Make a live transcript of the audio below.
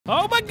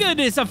Oh my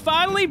goodness, I'm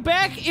finally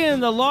back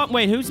in the long...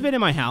 Wait, who's been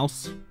in my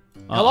house?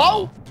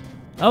 Hello?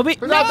 Obi?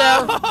 Who's out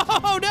there?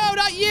 No,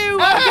 not you!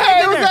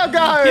 Hey, who's that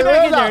guy? Get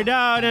back in there.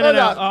 No.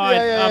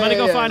 Yeah, I'm gonna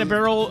go find a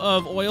barrel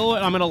of oil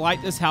and I'm gonna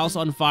light this house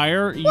on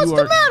fire. What's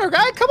the matter,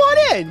 guy? Come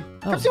on in.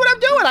 Come see what I'm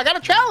doing. I got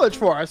a challenge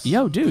for us.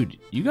 Yo, dude,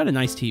 you got a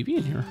nice TV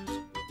in here.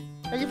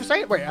 Thank you for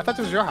saying it. Wait, I thought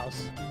this was your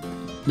house.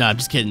 No, I'm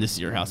just kidding. This is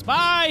your house.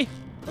 Bye!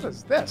 What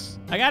is this?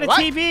 I got a what?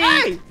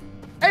 TV!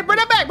 Hey, bring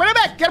it back, bring it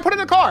back. Gotta put it in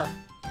the car.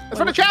 It's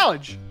for the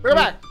challenge. Bring it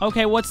back.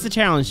 Okay, what's the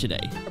challenge today?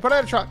 I put it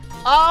in the truck.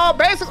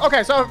 Basically,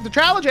 okay, so the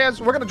challenge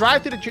is we're gonna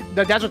drive through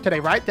the desert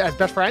today, right? As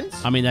best friends.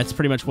 I mean, that's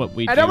pretty much what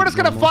we do. And then we're just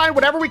gonna find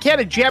whatever we can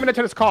and jam it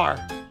into this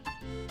car.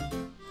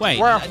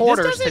 Wait, we're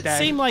hoarders this doesn't today.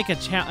 seem like a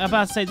challenge. I'm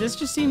about to say, this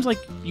just seems like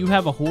you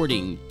have a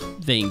hoarding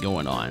thing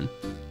going on.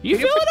 You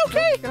feeling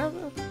okay? Yeah,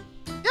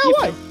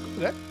 why?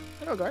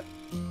 Okay.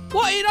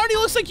 Well, it already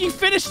looks like you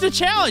finished the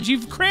challenge.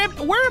 You've crammed.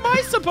 Where am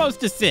I supposed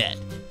to sit?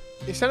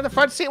 You sit in the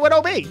front seat with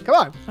OB. Come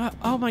on.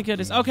 Oh my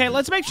goodness. Okay,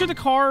 let's make sure the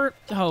car.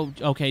 Oh,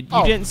 okay.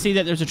 You didn't see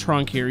that there's a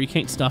trunk here. You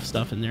can't stuff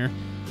stuff in there.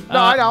 No,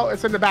 I know.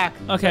 It's in the back.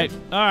 Okay.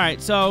 All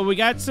right. So we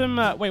got some.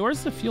 Wait,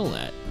 where's the fuel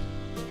at?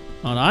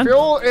 Hold on.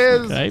 Fuel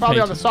is probably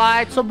on the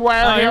side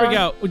somewhere. Oh, here we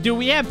go. Do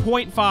we have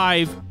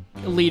 0.5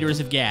 liters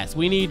of gas?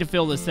 We need to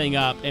fill this thing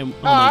up, and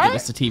oh my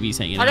goodness, the TV's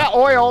hanging out. I got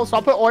oil, so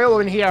I'll put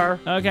oil in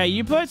here. Okay,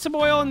 you put some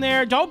oil in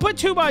there. Don't put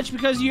too much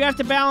because you have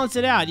to balance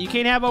it out. You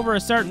can't have over a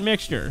certain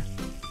mixture.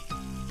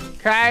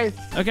 Okay.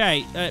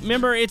 Okay.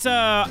 Remember, it's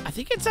I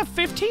think it's a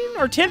 15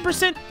 or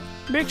 10%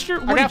 mixture.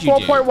 What I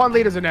got 4.1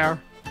 liters in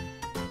there.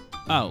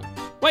 Oh.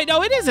 Wait,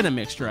 no, it isn't a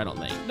mixture, I don't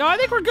think. No, I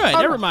think we're good.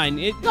 Never mind.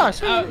 No, it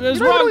was wrong.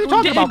 What you're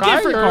talking about,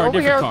 guys.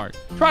 Different card.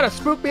 Trying to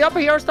spook me up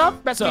here and stuff?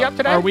 Mess me up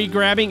today? Are we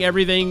grabbing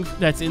everything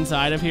that's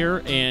inside of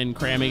here and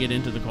cramming it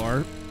into the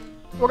car?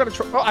 We're going to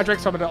try. Oh, I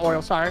drank some of the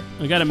oil, sorry.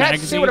 We got a Can't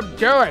magazine. see what I'm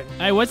doing.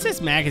 Hey, what's this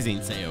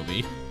magazine say,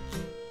 Obi?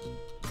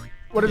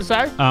 What does it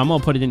say? I'm going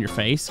to put it in your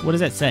face. What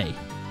does that say?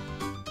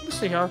 Let me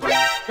see here.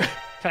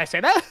 Can I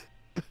say that?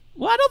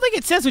 Well, I don't think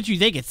it says what you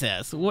think it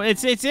says. Well,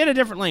 it's in a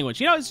different language.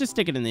 You know, let's just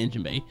stick it in the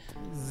engine bay.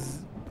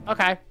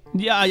 Okay.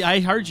 Yeah, I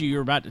heard you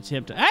were about to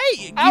attempt to.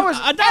 Hey, I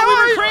thought we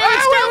were creating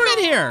stuff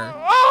in here.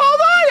 Oh,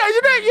 hold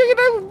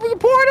on. You're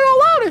pouring it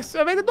all out.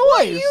 I made the noise.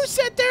 Well, you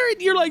sit there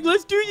and you're like,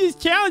 let's do this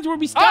challenge where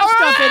we stuff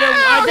stuff in it.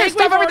 I think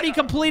we've already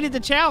completed the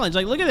challenge.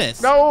 Like, look at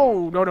this.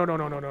 No.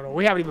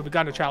 We haven't even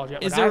begun the challenge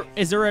yet.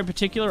 Is there a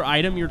particular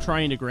item you're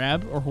trying to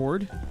grab or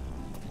hoard?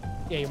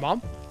 Yeah, your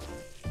mom.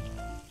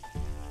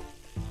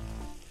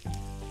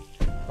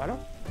 What?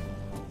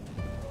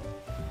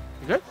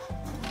 You good?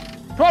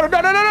 Come on,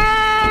 no.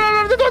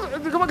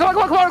 Come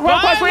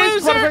on,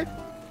 sweetie.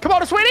 Come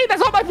on, sweetie.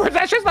 That's all my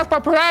possessions. That's my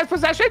prized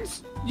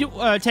possessions. You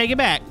take it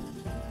back.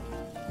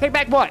 Take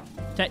back what?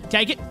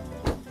 Take it.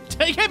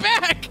 Take it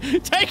back.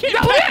 Take it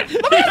back.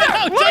 Take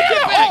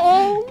it back.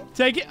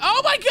 Take it.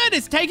 Oh my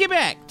goodness. Take it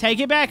back. Take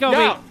it back, Obi.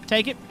 No.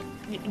 Take it.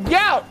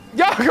 Yo,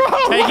 come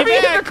on. Take it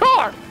back. In the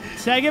car.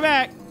 Take it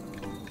back.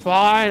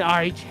 Fine,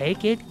 I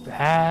take it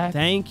back.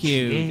 Thank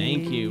you. Jeez.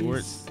 Thank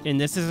you. And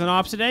this is an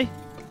opposite day?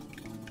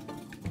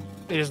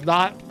 It is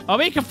not. Oh,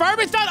 wait, confirm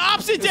it's not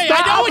opposite day.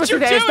 Not I know what you're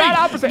doing. It's not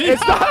opposite. No,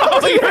 It's not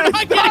opposite. You're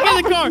not getting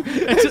in the car.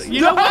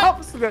 You know what?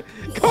 Opposite.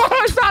 Come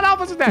on, it's not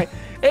opposite day.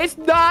 It's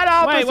not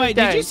opposite Wait,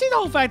 day. did you see the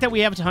whole fact that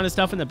we have a ton of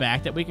stuff in the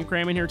back that we can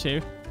cram in here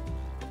too?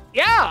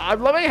 Yeah,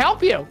 let me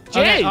help you.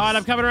 Jeez. Okay,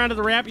 I'm coming around to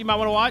the ramp. You might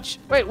want to watch.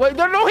 Wait, no,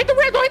 hit the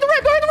ramp, don't hit the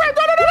ramp. No,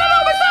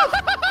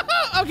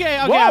 Okay,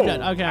 Whoa, I'm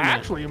done. Okay, I'm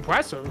actually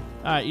impressive.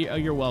 All right,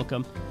 you're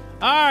welcome.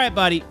 All right,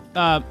 buddy.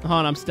 Hold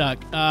on, I'm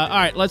stuck. All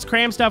right, let's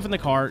cram stuff in the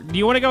car. Do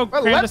you want to go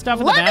cram the stuff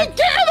in the back? Let me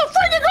get in the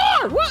freaking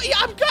car! Well, yeah,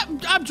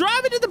 I'm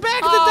driving to the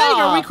back of the thing.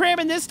 Are we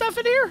cramming this stuff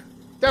in here?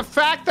 The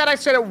fact that I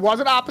said it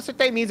wasn't opposite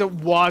day means it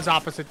was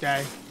opposite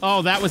day.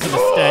 Oh, that was a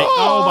mistake.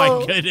 Oh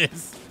my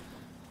goodness.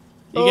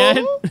 You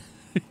good?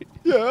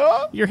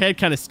 Yeah. Your head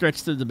kind of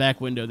stretched through the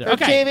back window there. The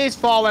Okay. TV's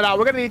falling out.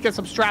 We're gonna need to get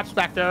some straps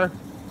back there.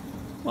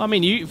 Well, I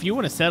mean, if you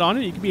want to set on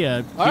it, you could be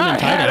a All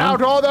right, head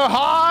out all the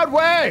hard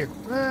way.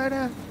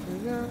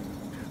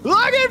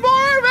 Looking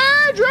for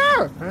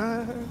adventure.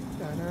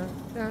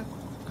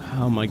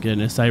 Oh my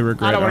goodness, I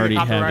regret already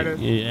having. copyrighted.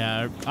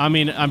 Yeah, I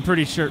mean, I'm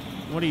pretty sure.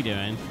 What are you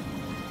doing?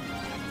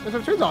 There's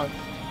some tunes on.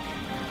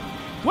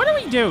 What are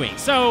we doing?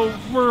 So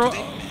we're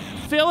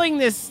filling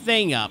this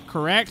thing up,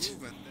 correct?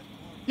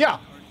 Yeah.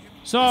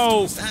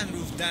 So,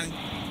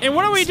 and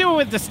what are we doing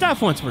with the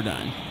stuff once we're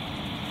done?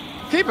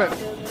 Keep it.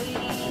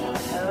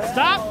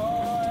 Stop.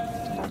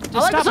 Just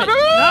like stop the it.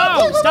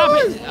 sound. No, stop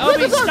it.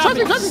 Obi, stop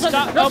it.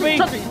 Stop, Obi.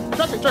 Trust me.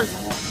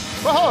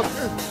 Hold on.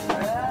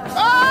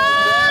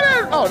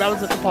 Oh, that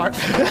was at the part.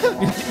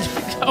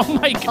 Oh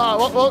my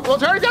God. We'll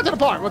turn it down to the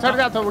part. We'll turn it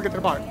down until we get to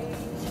the part.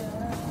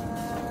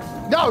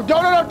 No,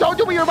 don't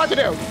do what you're about to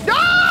do.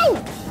 No!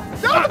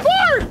 No, the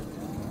part!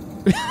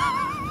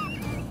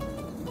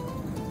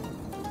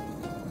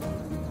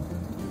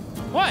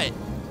 What?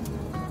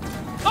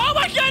 Oh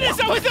my goodness,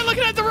 I wasn't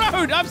looking at the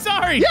road. I'm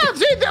sorry. Yeah,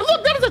 see,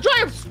 look, that is a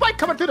giant spike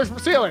coming through the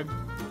ceiling.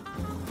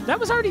 That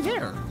was already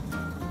there.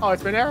 Oh,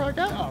 it's been there?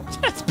 Okay. Oh.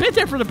 It's been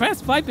there for the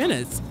past 5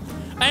 minutes.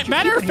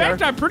 Matter of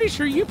fact, I'm pretty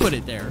sure you put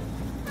it there.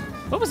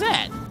 What was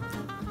that?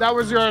 That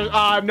was your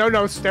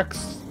no-no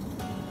sticks.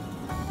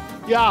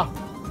 Yeah.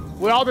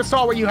 We all just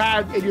saw what you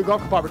had in your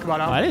glove compartment. Come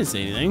on out. Oh, I didn't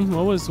say anything.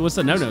 What's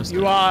the no-no stick?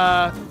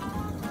 I'm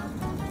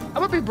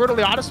gonna be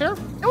brutally honest here.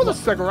 It was a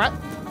cigarette.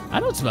 I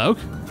don't smoke.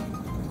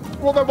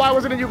 Well, then why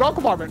was it in your glove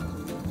compartment?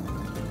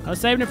 I was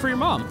saving it for your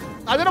mom.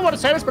 I didn't want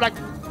to say this, but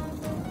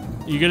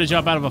You gonna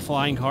jump out of a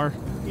flying car?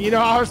 you know,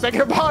 I was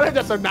thinking about it.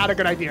 That's not a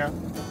good idea.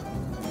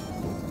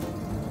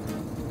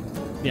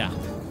 Yeah.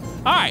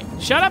 All right.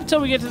 Shut up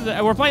till we get to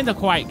the. We're playing the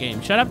quiet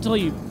game. Shut up till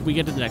we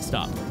get to the next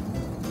stop.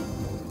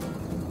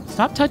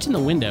 Stop touching the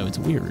window. It's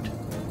weird.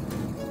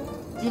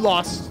 You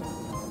lost.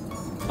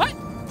 What?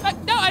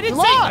 No, I didn't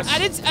You say. lost. I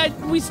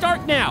didn't. We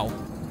start now.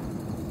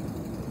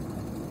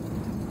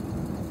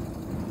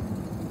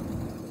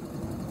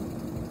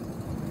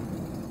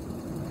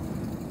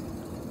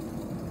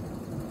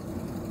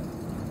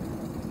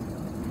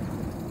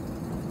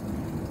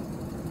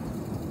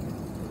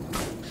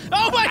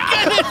 Oh my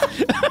goodness!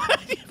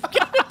 You've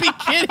got to be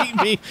kidding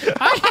me.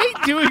 I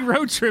hate doing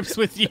road trips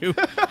with you.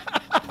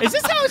 Is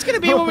this how it's going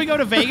to be when we go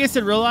to Vegas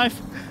in real life?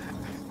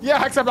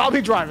 Yeah, except I'll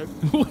be driving.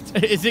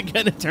 Is it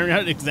going to turn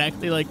out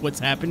exactly like what's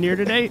happened here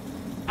today?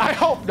 I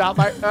hope not.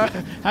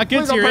 How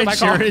good's your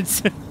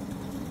insurance?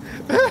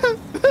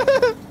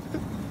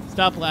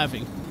 Stop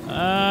laughing.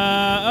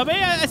 Oh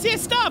man, I see a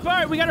stop. All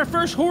right, we got our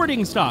first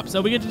hoarding stop,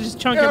 so we get to just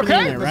chunk everything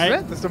in there,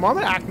 right? This is the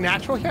moment. Act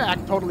natural here.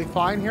 Act totally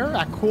fine here.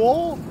 Act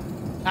cool.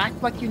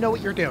 Act like you know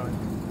what you're doing.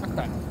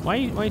 Okay. Why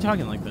are you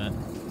talking like that?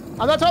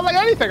 I'm not talking like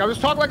anything. I'm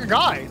just talking like a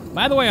guy.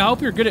 By the way, I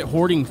hope you're good at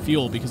hoarding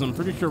fuel because I'm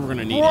pretty sure we're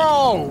gonna need it.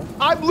 Bro,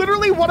 I'm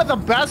literally one of the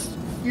best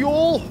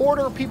fuel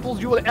hoarder people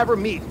you would ever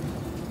meet.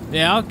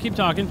 Yeah, I'll keep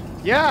talking.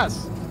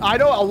 Yes, I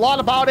know a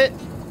lot about it.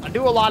 I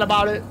do a lot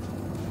about it.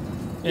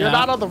 Yeah. You're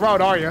not on the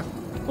road, are you?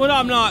 Well, no,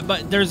 I'm not.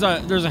 But there's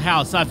a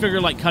house. So I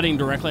figure like cutting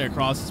directly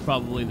across is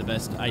probably the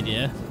best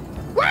idea.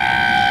 Woohoo!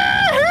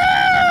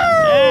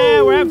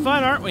 Yeah, we're having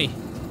fun, aren't we?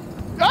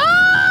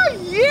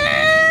 Oh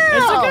yeah!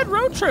 It's a good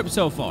road trip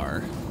so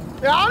far.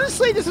 Yeah,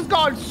 honestly, this has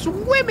gone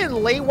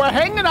swimmingly. We're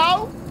hanging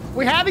out.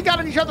 We haven't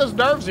gotten each other's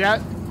nerves yet.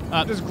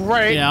 Which is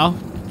great. Yeah,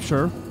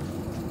 sure.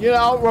 You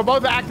know, we're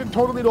both acting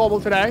totally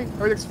normal today.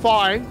 Everything's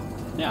fine.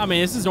 Yeah, I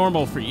mean, this is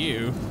normal for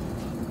you.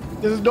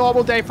 This is a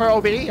normal day for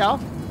OB, yeah?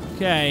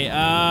 Okay,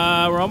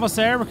 we're almost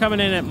there. We're coming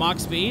in at Mach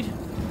speed.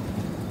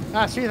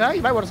 See that?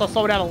 You might want to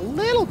slow down a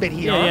little bit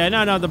here. Yeah,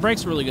 no, the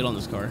brakes are really good on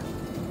this car.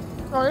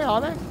 Oh, yeah,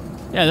 are they?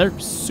 Yeah, they're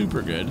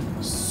super good.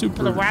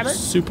 Super, the rabbit?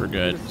 super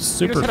good. You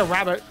Super. just hit a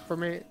rabbit for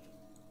me.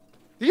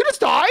 Did you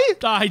just die?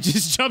 I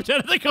just jumped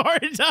out of the car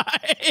and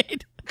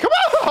died. Come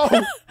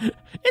on!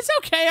 It's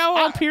okay.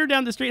 I'll appear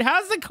down the street.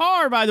 How's the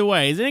car, by the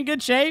way? Is it in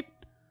good shape?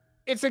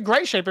 It's in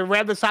great shape. It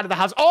ran the side of the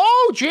house.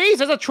 Oh, jeez,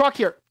 there's a truck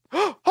here.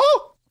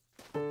 Oh!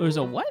 There's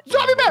a what?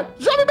 Zombie man!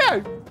 Zombie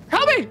man!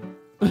 Help me!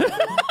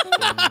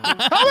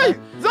 Help me!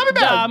 Zombie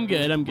man! Nah, I'm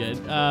good.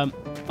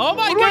 Oh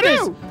my What do I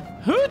goodness! do?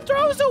 Who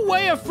throws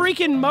away a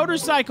freaking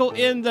motorcycle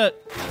in the?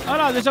 Oh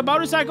no, there's a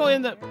motorcycle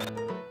in the.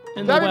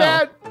 Zombie well.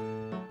 man!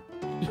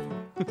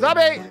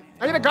 Zombie!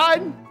 I need a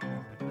gun!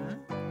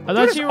 I thought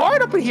There's you were.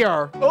 art up in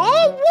here!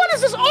 Oh, what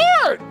is this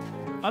art?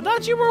 I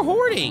thought you were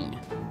hoarding.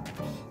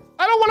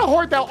 I don't want to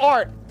hoard that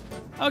art.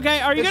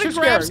 Okay, are you It's gonna too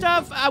grab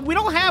scary. stuff? We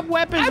don't have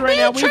weapons I'm right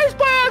now. being chased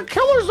by a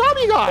killer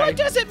zombie guy! Well, it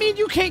doesn't mean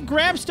you can't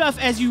grab stuff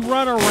as you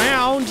run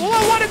around. Well,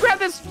 I want to grab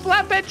this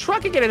flatbed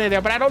truck and get it in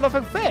there, but I don't know if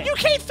it fits. You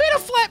can't fit a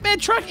flatbed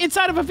truck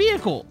inside of a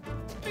vehicle.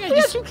 Okay,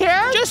 Yes, you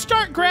can. Just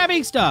start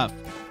grabbing stuff.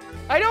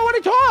 I don't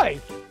want to toy.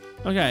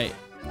 Okay,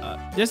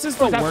 this is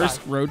the that worst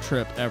side? road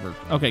trip ever.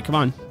 Okay, come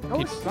on. No,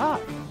 it's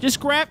not. Just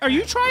grab. Are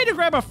you trying to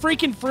grab a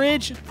freaking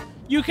fridge?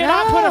 You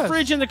cannot put a Yes.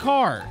 fridge in the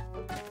car.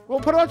 We'll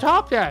put it on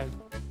top then.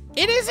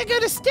 It isn't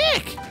gonna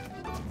stick.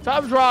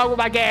 Something's wrong with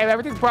my game.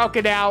 Everything's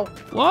broken now.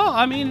 Well,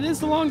 I mean, it is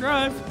the long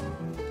drive.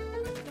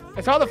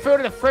 I saw the food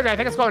in the fridge. I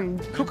think it's going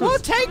cuckoo. Well,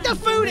 take the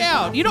food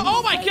out. You know,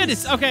 oh my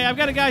goodness. Okay, I've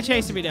got a guy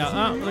chasing me now.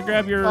 I'm gonna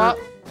grab your.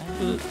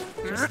 Take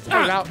it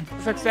out.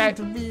 Fix that.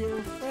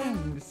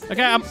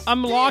 Okay,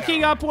 I'm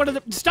locking up one of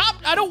the. Stop!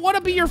 I don't want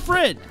to be your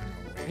friend.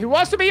 He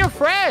wants to be your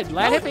friend.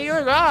 Let him be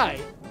your guy.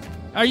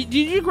 Did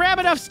you grab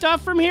enough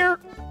stuff from here?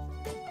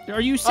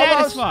 Are you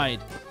satisfied?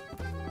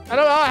 I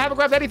don't know. I haven't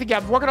grabbed anything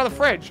yet. I'm working on the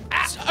fridge.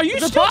 Are you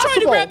It's still trying to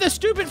impossible. grab the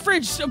stupid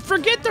fridge?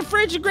 Forget the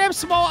fridge and grab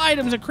small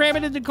items and cram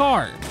it in the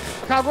car.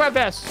 Okay, I'll grab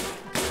this.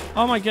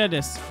 Oh my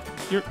goodness.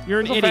 You're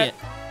an Little idiot. bit.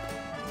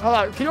 Hold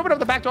on. Can you open up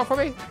the back door for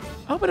me?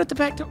 Open up the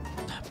back door.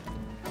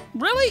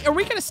 Really? Are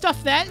we gonna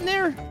stuff that in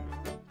there?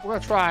 We're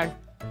gonna try.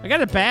 I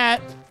got a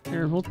bat.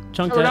 Here, we'll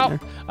chunk There we that in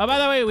go. there. Oh, by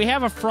the way, we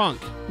have a frunk.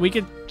 We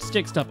could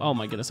stick stuff. Oh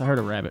my goodness, I heard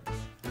a rabbit.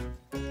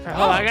 Okay,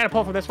 hold on. I gotta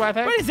pull from this way, I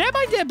think. Wait, is that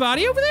my dead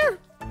body over there?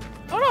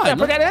 Hold on. Yeah,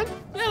 put that in.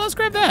 Yeah, let's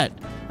grab that.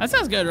 That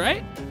sounds good,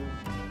 right?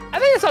 I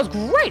think it sounds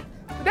great.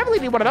 I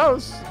definitely need one of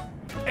those.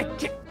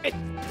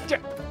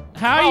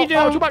 How are you doing?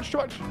 Oh, too much, too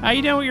much. How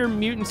you doing with your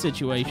mutant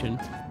situation?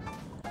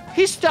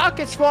 He's stuck.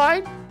 It's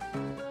fine.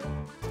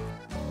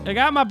 I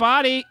got my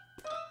body.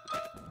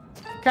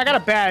 Okay, I got a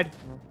bed.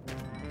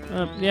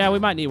 Yeah, we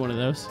might need one of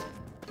those.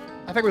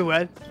 I think we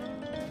would.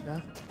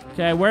 Yeah.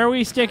 Okay, where are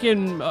we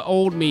sticking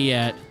old me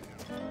at?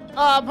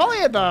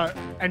 Probably in the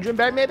engine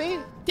bay, maybe?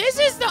 This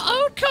is the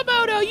old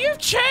Camodo. You've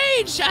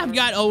changed. I've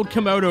got old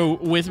Camodo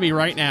with me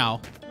right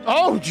now.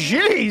 Oh,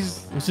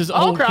 jeez. This is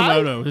old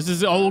Camodo. This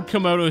is old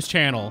Camodo's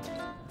channel.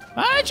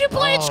 Aren't you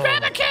playing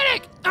Scrap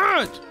Mechanic?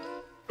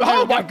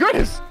 Oh, my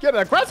goodness.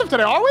 Getting aggressive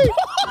today, are we?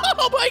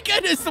 Oh, my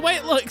goodness. The way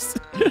it looks.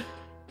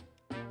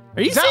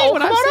 Are you Is that seeing old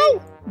what I'm Camodo?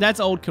 seeing? That's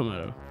old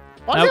Komodo.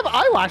 Why do you have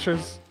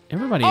eyelashes?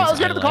 Everybody Oh, has let's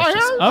get in the car here.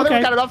 eyelashes. I think Okay.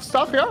 we got enough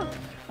stuff here. All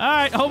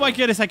right. Oh, my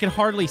goodness. I can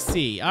hardly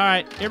see. All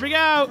right. Here we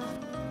go.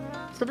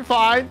 It's going to be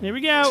fine. Here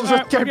we go. All Just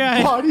right, get we're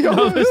good. body on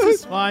No, this it.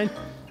 is fine.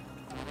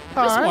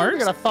 All This right, works. we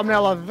got a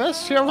thumbnail of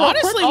this here. Real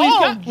Honestly,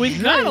 quick.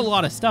 we've got a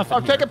lot of stuff in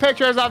I'm here. taking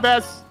pictures of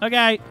this.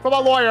 Okay. For my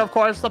lawyer, of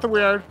course. Nothing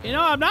weird. You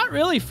know, I'm not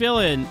really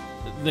feeling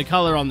the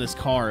color on this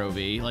car, OB.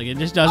 Like, it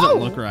just doesn't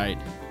look right.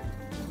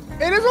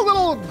 It is a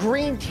little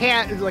green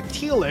tan, like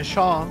tealish,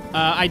 huh?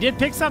 I did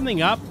pick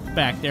something up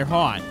back there.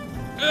 Hold on.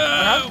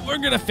 We're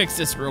going to fix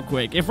this real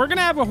quick. If we're going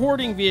to have a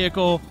hoarding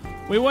vehicle,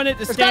 we want it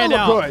to stand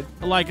out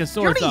like a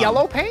sore Do you thumb. have any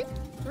yellow paint?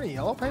 Is there any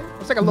yellow paint?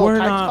 It's like a little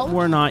type color.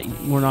 We're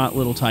not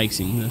little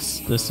tykesing this.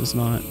 This is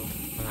not.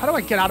 How do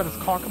I get out of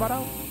this car,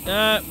 Camodo?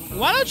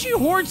 Why don't you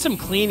hoard some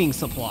cleaning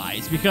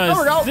supplies? There we go.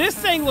 Because this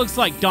thing looks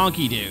like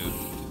Donkey Dude.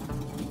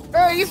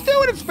 Hey, he's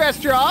doing its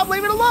best job.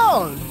 Leave it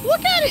alone.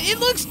 Look at it. It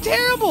looks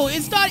terrible.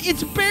 It's not.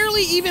 It's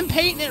barely even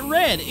painting it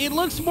red. It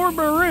looks more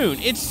maroon.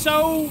 It's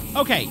so.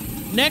 Okay.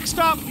 Next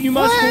stop, you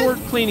must hoard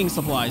cleaning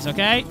supplies.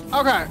 Okay.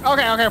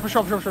 Okay. For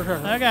sure.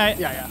 Okay.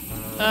 Yeah.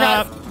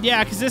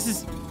 Yeah, because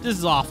this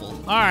is awful.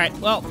 All right.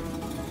 Well,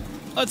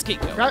 let's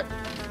keep going. Okay.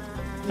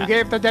 You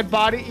gave the dead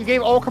body. You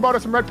gave old Camodo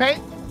some red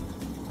paint.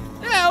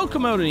 Yeah, old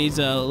Komodo needs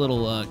a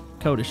little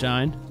coat of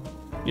shine.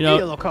 You He know, a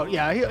little coat.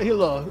 Yeah, he a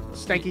little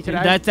stanky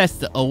today. that's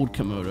the old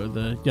Komodo,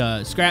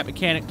 the Scrap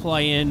Mechanic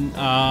playing.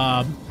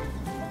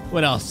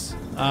 What else?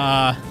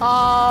 What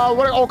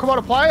did old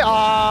Camodo play?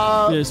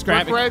 The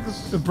Scrap Brick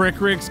Rigs. The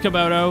Brick Rigs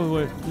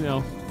Komodo. You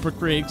know,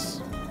 Brick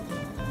Rigs.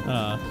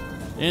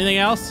 Anything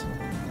else?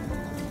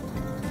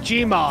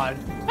 Gmod.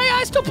 Hey,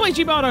 I still play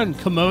Gmod on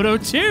Camodo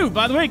too.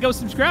 By the way, go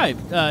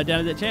subscribe down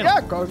at that channel.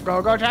 Yeah, go check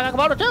out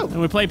Camodo too. And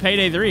we play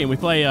Payday 3 and we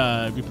play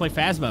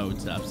Phasmo and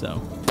stuff.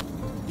 So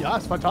Yeah,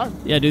 it's a fun time.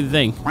 yeah, do the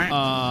thing. What's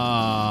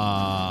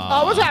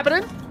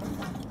happening?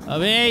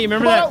 Hey, you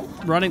remember that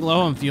running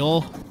low on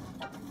fuel?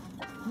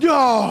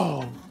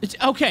 Yo. It's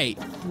okay.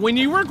 When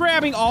you were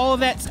grabbing all of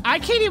that, I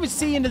can't even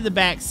see into the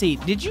back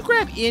seat. Did you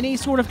grab any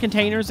sort of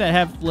containers that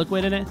have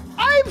liquid in it?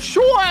 I'm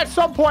sure at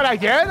some point I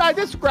did. I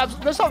just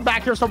grabbed. There's something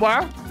back here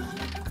somewhere.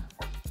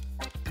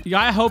 Yeah,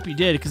 I hope you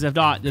did, because if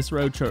not, this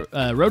road trip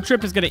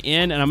is going to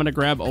end, and I'm going to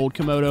grab old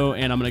Komodo,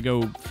 and I'm going to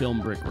go film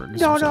Brickworks.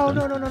 No.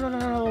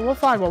 We'll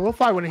find one. We'll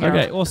find one in here.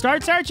 Okay, well,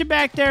 start searching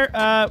back there.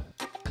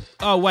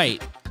 Oh,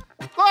 wait.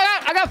 Look,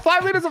 I got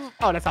 5 liters of.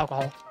 Oh, that's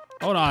alcohol.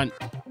 Hold on.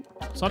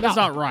 Something's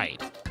not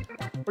right.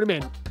 What do you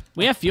mean?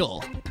 We have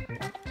fuel.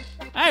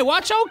 Hey,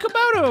 watch old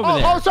Komodo over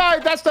there. Oh, sorry.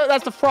 That's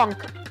the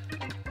frunk.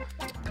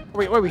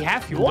 Wait, we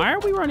have fuel? Why are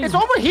we running? It's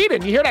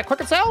overheating. You hear that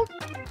clicking sound?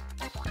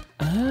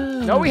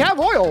 Oh. No, we have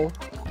oil.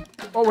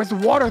 Oh, it's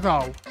water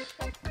though.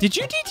 Did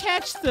you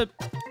detach the?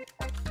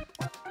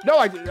 No,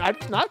 I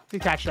did not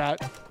detach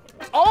that.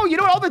 Oh, you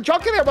know what? All the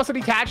junk in there must have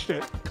detached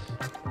it.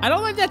 I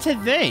don't think that's a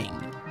thing.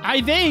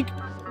 I think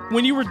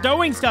when you were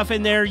throwing stuff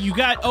in there, you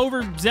got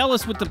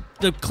overzealous with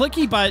the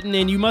clicky button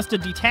and you must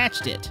have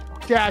detached it.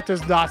 That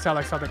does not sound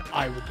like something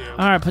I would do.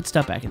 All right, put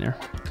stuff back in there.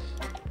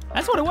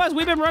 That's what it was.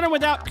 We've been running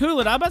without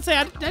coolant. I'm about to say,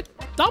 I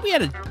thought we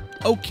had an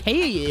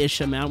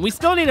okay-ish amount. We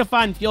still need to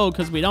find fuel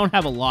because we don't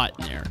have a lot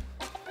in there.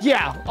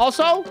 Yeah.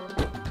 Also.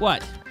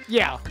 What?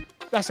 Yeah.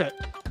 That's it.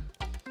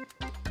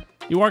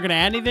 You weren't going to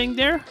add anything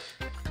there?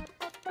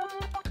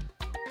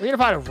 We need to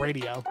find a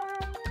radio.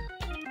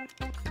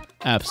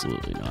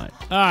 Absolutely not.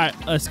 All right,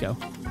 let's go.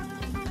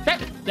 Okay.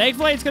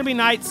 Thankfully, it's going to be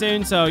night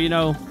soon, so, you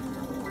know,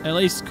 at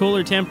least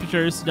cooler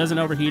temperatures. Doesn't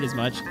overheat as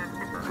much.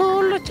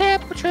 Cooler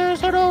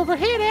temperatures don't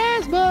overheat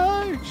as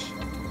much.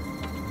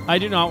 I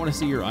do not want to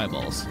see your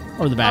eyeballs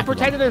or the back. I'm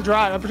pretending to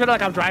drive. I'm pretending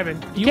like I'm driving.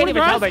 You can't want to even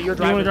drive? tell that you're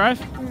driving. You want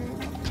to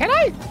drive? Can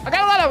I? I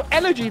got a lot of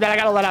energy that I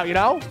got to let out, you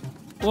know?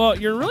 Well,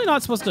 you're really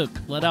not supposed to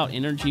let out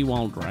energy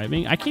while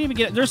driving. I can't even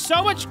get it. There's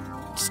so much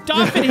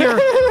stuff in here.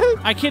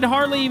 I can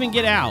hardly even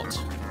get out.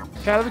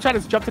 Okay, let me try to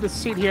jump to the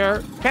seat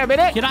here. Okay, a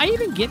minute. Can I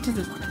even get to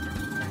the...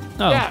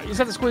 Oh. Yeah, you just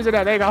have to squeeze it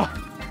in. There you go.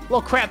 A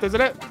little cramped,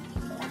 isn't it?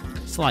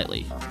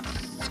 Slightly.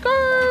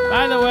 Skirt.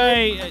 By the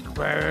way, are you going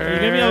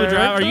to be able to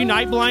drive? Are you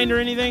night blind or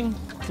anything?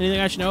 Anything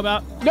I should know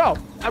about? No,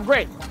 I'm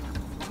great.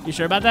 You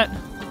sure about that?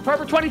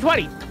 Perfect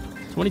 2020.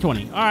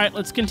 2020. All right,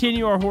 let's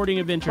continue our hoarding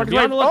adventure. Be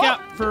 2020. on the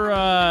lookout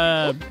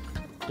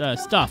for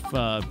stuff,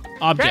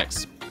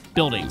 objects,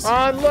 buildings.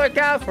 On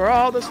lookout for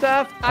all the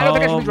stuff. I don't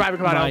think I should be driving,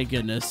 Camodo. My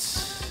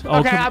goodness.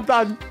 Okay, I'm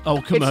done. Oh,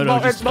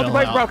 Komodo just fell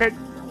multiplayer's out. broken.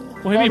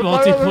 What do you mean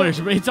multiplayer's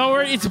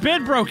broken? It's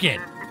been broken.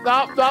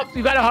 No,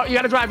 you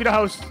gotta drive. You the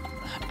host.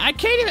 I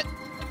can't even.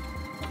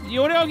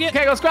 You want to go get?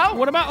 Okay, let's go.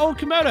 What about old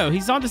Camodo?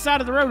 He's on the side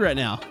of the road right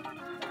now.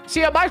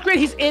 See, on my screen,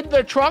 he's in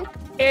the trunk,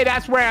 and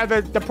that's where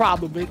the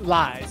problem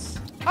lies.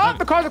 Oh,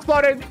 the car's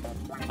exploded.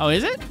 Oh,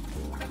 is it?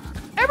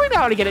 Every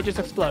now and again, it just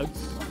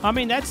explodes. I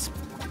mean, that's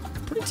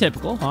pretty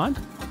typical, huh?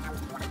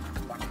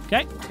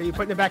 Okay. Are you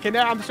putting it back in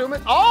there, I'm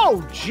assuming?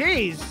 Oh,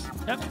 jeez.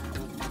 Yep.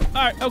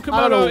 All right,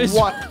 Okamoto is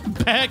what.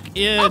 back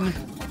in.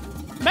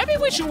 Maybe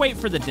we should wait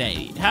for the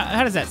day.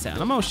 How does that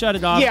sound? I'm going to shut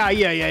it off. Yeah.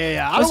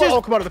 I don't want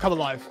old Camodo to come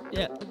alive.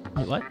 Yeah.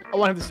 Wait, what? I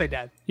want him to stay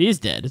dead. He is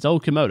dead. It's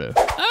old Camodo.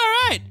 All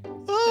right.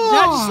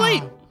 How'd you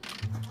sleep?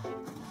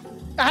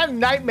 I had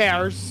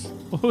nightmares.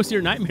 What was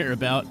your nightmare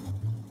about?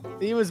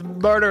 He was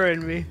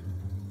murdering me.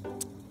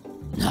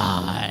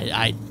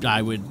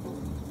 I would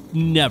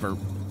never,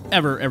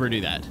 ever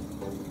do that.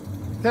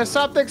 There's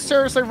something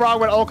seriously wrong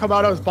with old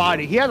Camodo's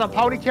body. He has a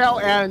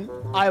ponytail and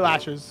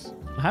eyelashes.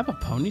 I have a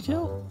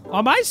ponytail?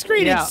 On my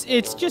screen, Yeah.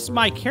 it's just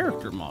my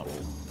character model.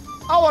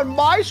 Oh, on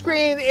my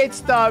screen,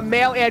 it's the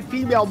male and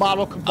female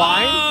model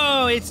combined.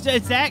 Oh, it's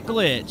that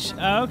glitch.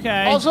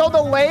 Okay. Also,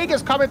 the leg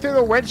is coming through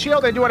the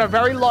windshield and doing a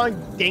very long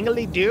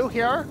dingly-do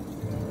here.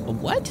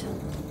 What?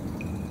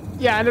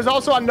 Yeah, and there's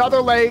also another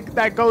leg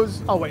that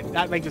goes... Oh, wait,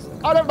 that leg just...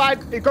 Oh, never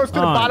mind. It goes to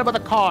the bottom of the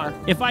car.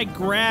 If I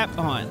grab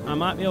on, I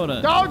might be able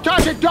to... Don't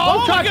touch it.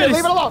 Don't touch it.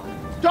 Leave it alone.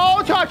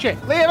 Don't touch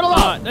it. Leave it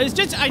alone. I just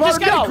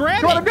gotta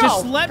grab it.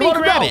 Just let me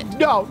grab it.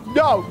 No.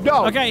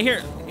 Okay,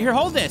 here,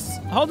 hold this.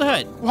 Hold the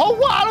hood. Hold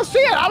what? I don't see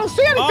it. I don't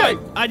see anything.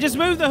 Oh, I just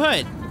moved the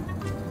hood.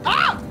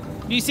 Ah!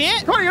 Do you see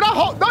it? Come on, you're not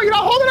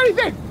holding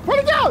anything. Put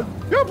it down.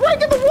 You're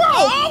breaking the world.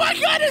 Oh my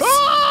goodness!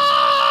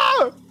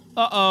 Ah!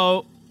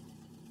 Uh-oh.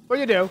 What do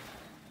you do?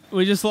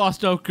 We just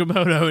lost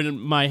Okamoto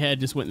and my head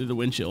just went through the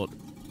windshield.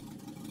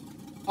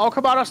 Oh,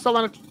 Camodo's still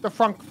in the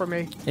front for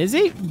me. Is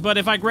he? But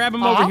if I grab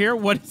him over here,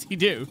 what does he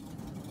do?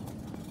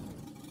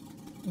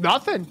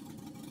 Nothing.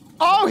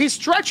 Oh, he's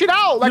stretching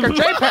out like a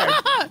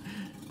JPEG.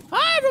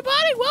 Hi,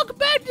 everybody. Welcome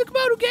back to the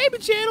Camodo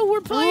Gaming channel.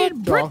 We're playing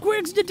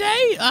Brickwigs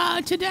today.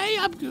 Today,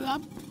 I'm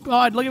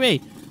God, look at me.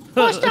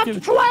 What's that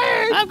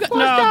flag?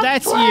 No,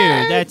 that's you.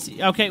 That's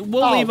okay.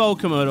 We'll leave old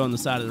Camodo on the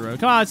side of the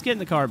road. Come on, let's get in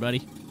the car,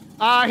 buddy.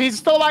 He's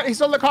still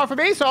in the car for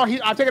me, so I'm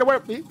taking it away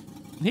with me.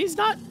 He's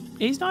not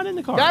in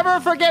the car. Never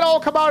forget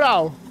old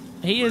Camodo.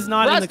 He is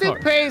not in the car.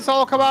 Rest in peace,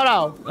 old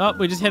Camodo. Oh,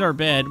 we just hit our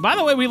bed. By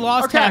the way, we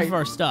lost half of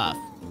our stuff.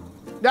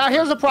 Now,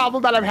 here's a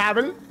problem that I'm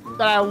having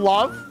that I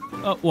love.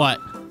 What?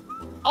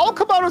 Old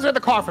Camodo's in the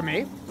car for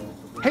me.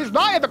 He's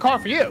not in the car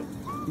for you.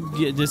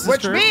 Yeah, this is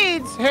which true.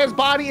 means his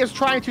body is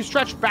trying to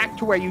stretch back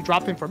to where you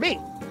dropped him for me.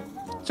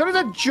 So there's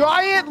a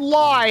giant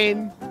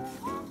line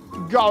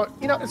going.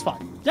 You know, it's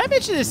fine. Did I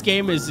mention this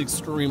game is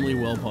extremely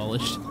well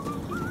polished?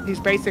 He's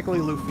basically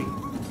Luffy.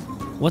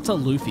 What's a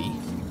Luffy?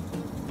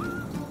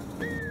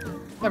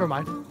 Never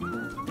mind.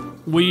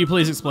 Will you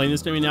please explain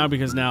this to me now?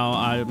 Because now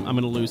I'm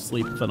going to lose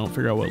sleep if I don't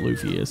figure out what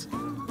Luffy is.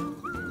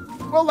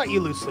 We'll let you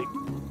lose sleep.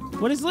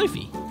 What is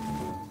Luffy?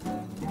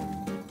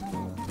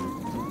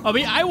 I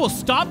mean, I will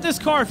stop this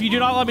car if you do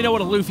not let me know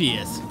what a Luffy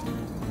is.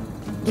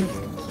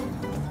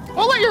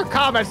 We'll let your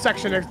comment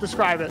section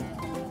describe it.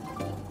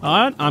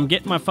 I'm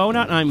getting my phone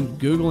out and I'm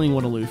Googling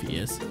what a Luffy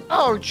is.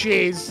 Oh,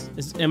 jeez.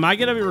 Am I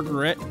going to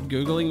regret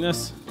Googling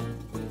this?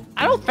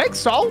 I don't think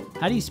so.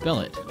 How do you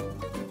spell it?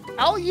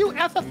 Luffy.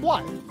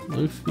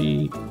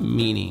 Luffy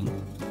meaning.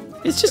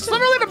 It's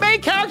literally the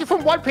main character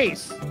from One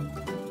Piece.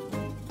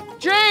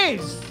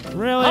 Jeez.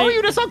 Really? How are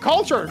you this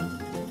uncultured?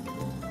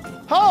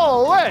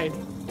 Holy.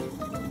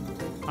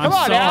 I'm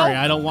sorry,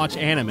 I don't watch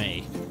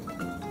anime.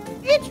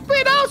 It's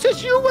been out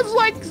since you was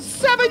like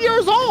 7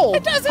 years old.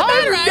 It doesn't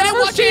matter. I didn't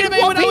watch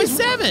anime when I was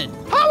 7.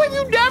 How have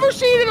you never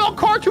seen it on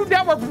Cartoon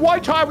Network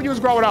one time when you was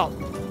growing up?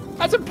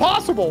 That's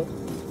impossible.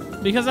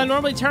 Because I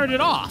normally turned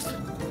it off.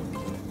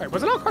 Wait,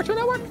 was it on Cartoon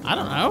Network? I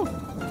don't know.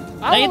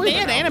 They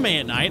had anime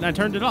at night, and I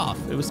turned it off.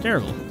 It was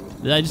terrible.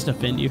 Did I just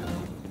offend you?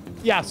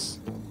 Yes.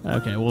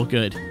 Okay, well,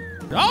 good.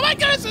 Oh my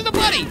goodness, there's a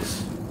buddy!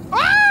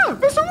 Ah!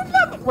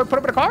 Wait, put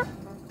him in a car?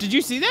 Did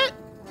you see that?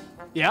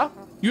 Yeah.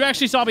 You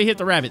actually saw me hit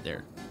the rabbit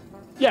there.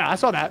 Yeah, I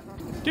saw that.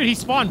 Dude, he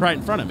spawned right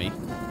in front of me.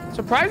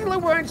 Surprisingly,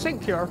 we're in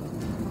sync here.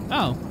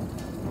 Oh.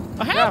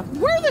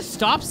 Where are the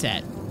stops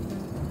at?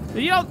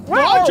 You know,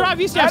 Well, Long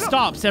Drive used to have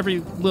stops every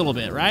little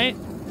bit, right?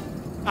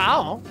 I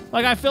don't know.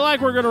 Like, I feel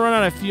like we're going to run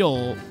out of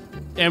fuel,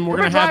 and we're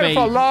going to have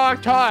for a long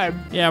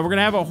time. Yeah, we're going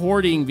to have a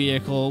hoarding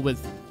vehicle with,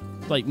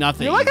 like,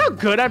 nothing. You like how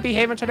good I'm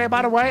behaving today,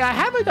 by the way? I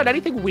haven't done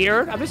anything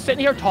weird. I'm just sitting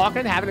here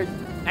talking, having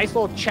a nice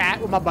little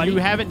chat with my buddy. You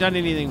haven't done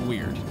anything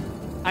weird.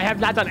 I have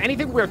not done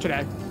anything weird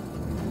today.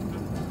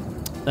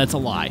 That's a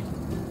lie.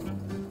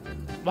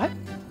 What?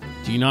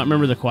 Do you not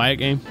remember the Quiet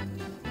Game?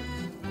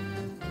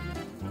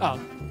 Oh.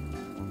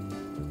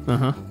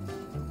 Uh-huh.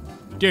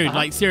 Dude,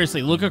 like,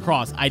 seriously, look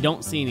across. I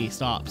don't see any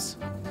stops.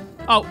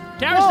 Oh,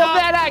 tower stop!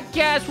 Then I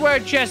guess we're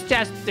just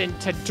destined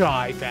to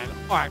die then,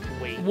 aren't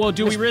we? Well,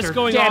 do we risk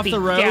going off the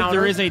road?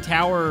 There is a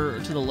tower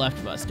to the left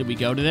of us. Did we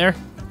go to there?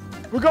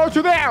 We go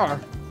to there!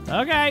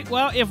 Okay,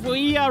 well, if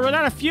we run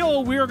out of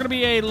fuel, we're going to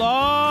be a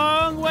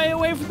long way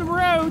away from the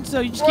road,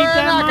 so you just keep We're that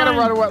in not mind. gonna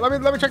run away.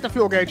 Let me check the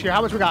fuel gauge here.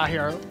 How much we got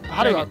here?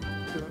 How do I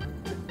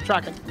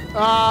track it?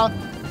 How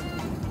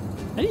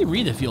do you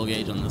read the fuel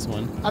gauge on this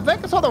one? I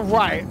think it's on the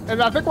right,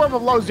 and I think we're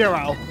below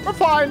 0. We're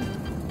fine.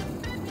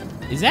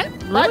 Is that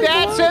really My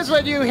dad below? says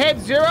when you hit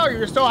 0,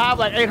 you still have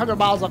like 800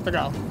 miles left to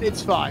go.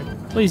 It's fine.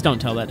 Please don't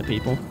tell that to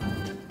people.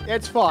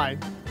 It's fine.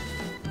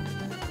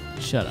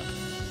 Shut up.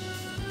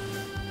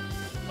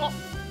 Oh,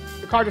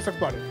 the car just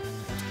exploded.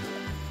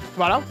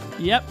 Tomato?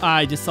 Yep,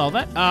 I just saw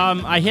that.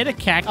 I hit a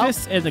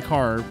cactus and the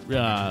car.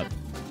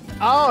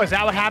 Oh, is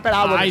that what happened?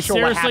 I wasn't sure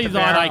what seriously happened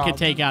thought there. I could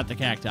take out the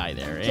cacti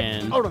there,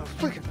 and Out of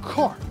the freaking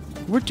car.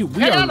 we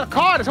Get out of the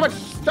car. There's so much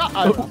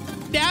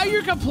stuff. Now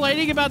you're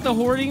complaining about the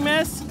hoarding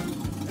mess?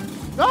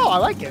 No, I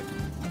like it.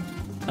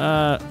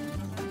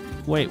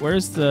 Wait,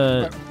 where's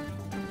the?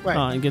 Wait.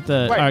 And get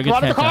the. Wait, all right, come get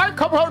on in the car.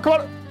 Come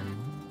on.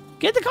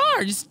 Get the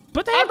car. Just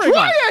put the I'm handbrake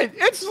on. trying.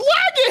 It's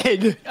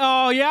lagging.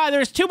 Oh yeah,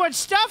 there's too much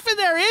stuff in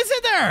there,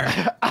 isn't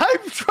there? I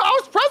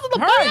was pressing the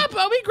Hurry button. up!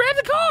 Let me grab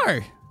the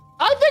car.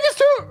 I think it's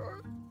too.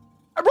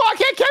 Bro, I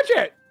can't catch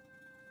it.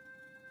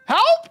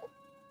 Help!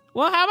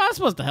 Well, how am I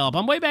supposed to help?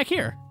 I'm way back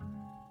here.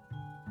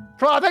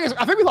 Come on,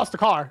 I think we lost the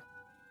car.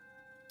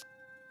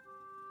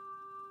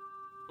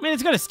 I mean,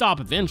 it's gonna stop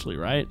eventually,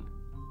 right?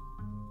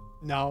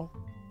 No.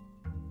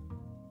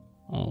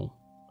 Oh.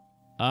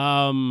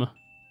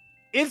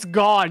 It's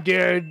gone,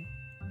 dude.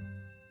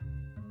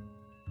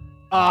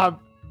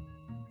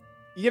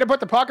 You gonna put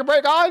the parking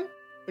brake on?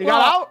 You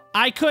got out?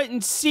 I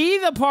couldn't see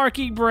the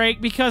parking brake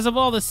because of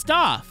all the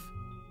stuff.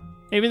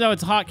 Even though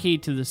it's a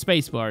hotkey to the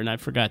spacebar, and I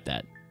forgot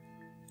that.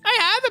 I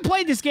haven't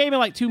played this game in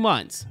like 2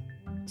 months.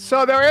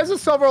 So there is a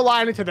silver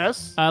lining to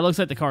this. Looks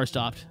like the car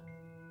stopped.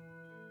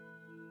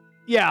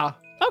 Yeah.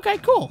 Okay,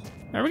 cool.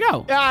 There we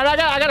go. Yeah, and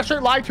I got a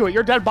straight line to it.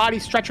 Your dead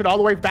body's stretching all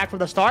the way back from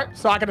the start,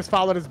 so I can just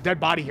follow this dead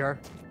body here.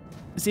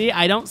 See,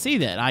 I don't see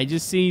that. I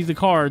just see the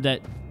car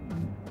that...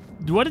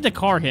 What did the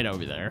car hit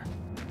over there?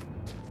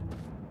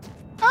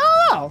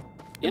 Oh,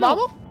 You know-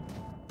 Mama?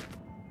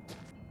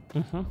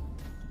 Uh-huh.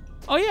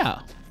 Oh,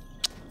 yeah.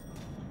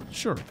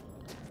 Sure.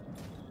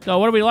 So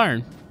what did we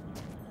learn?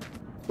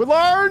 We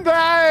learned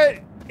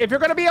that if you're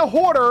gonna be a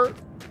hoarder,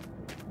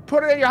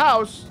 put it in your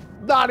house,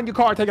 not in your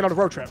car, take it on a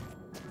road trip.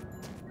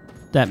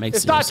 That makes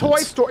It's not zero Toy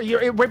sense.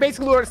 Story. We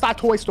basically learned it's not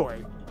Toy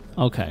Story.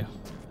 Okay.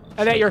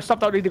 And that your stuff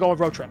don't need to go on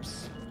road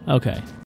trips. Okay.